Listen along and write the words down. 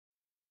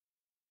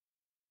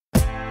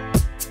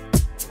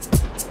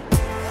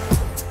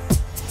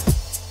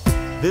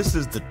This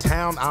is the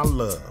town I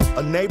love,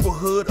 a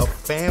neighborhood of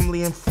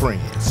family and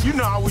friends. You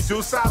know how we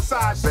do,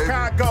 Southside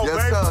Chicago, yes,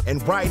 baby. Sir.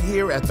 And right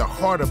here at the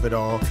heart of it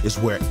all is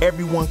where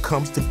everyone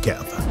comes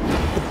together,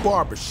 the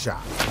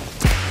Barbershop.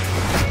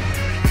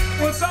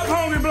 What's up,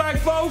 homie black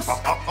folks?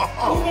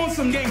 Who wants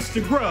some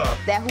gangster grub?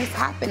 That who's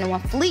hopping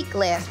on fleek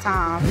last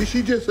time. Did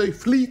she just say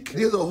fleek?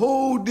 There's a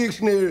whole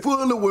dictionary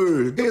full of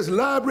words. There's a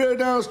library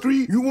down the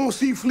street. You won't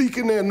see fleek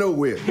in there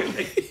nowhere.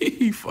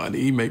 He funny.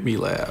 He make me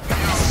laugh.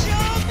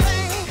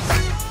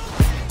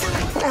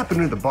 What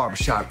happened to the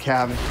barbershop,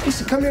 Calvin? We used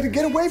to come here to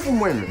get away from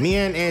women. Me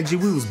and Angie,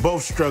 we was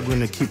both struggling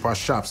to keep our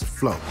shops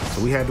afloat,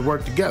 so we had to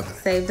work together.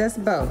 Saved us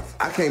both.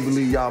 I can't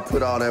believe y'all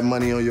put all that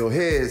money on your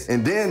heads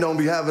and then don't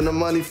be having the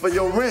money for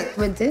your rent.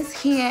 With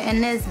this here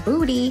and this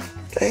booty,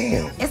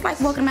 Damn. it's like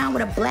walking around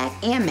with a black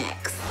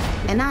Amex.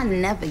 And I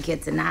never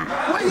get denied.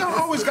 Why y'all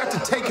always got to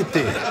take it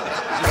there?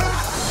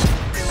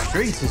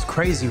 Streets is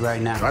crazy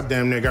right now. I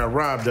damn near got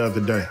robbed the other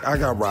day. I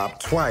got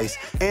robbed twice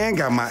and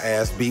got my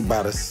ass beat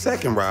by the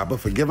second robber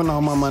for giving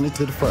all my money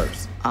to the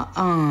first.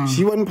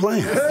 She wasn't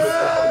playing.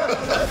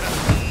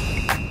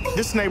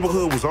 This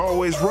neighborhood was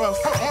always rough,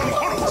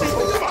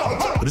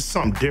 but there's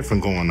something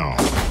different going on.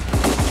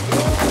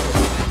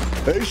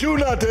 Hey,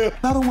 shooting out there.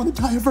 I don't want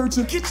to die,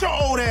 Virgin. Get your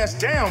old ass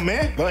down,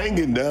 man. I ain't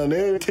getting down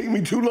there. It take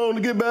me too long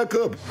to get back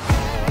up.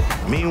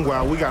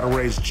 Meanwhile, we gotta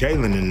raise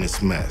Jalen in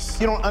this mess.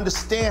 You don't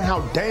understand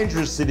how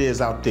dangerous it is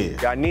out there.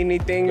 Y'all need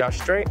anything? Y'all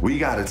straight? We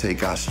gotta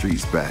take our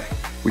streets back.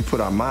 We put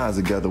our minds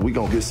together, we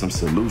gonna get some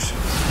solutions.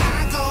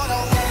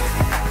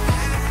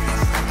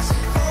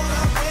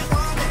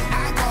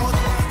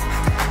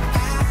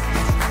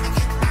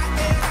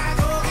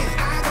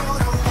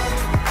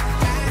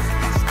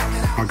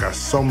 I got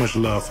so much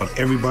love for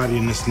everybody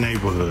in this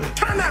neighborhood.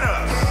 Turn that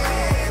up!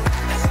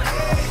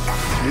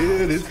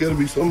 Yeah, this gotta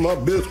be some of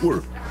my best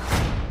work.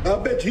 I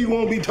bet you he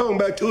won't be talking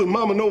back to his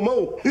mama no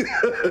more.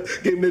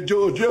 Gave him that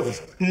George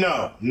Jefferson.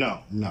 No.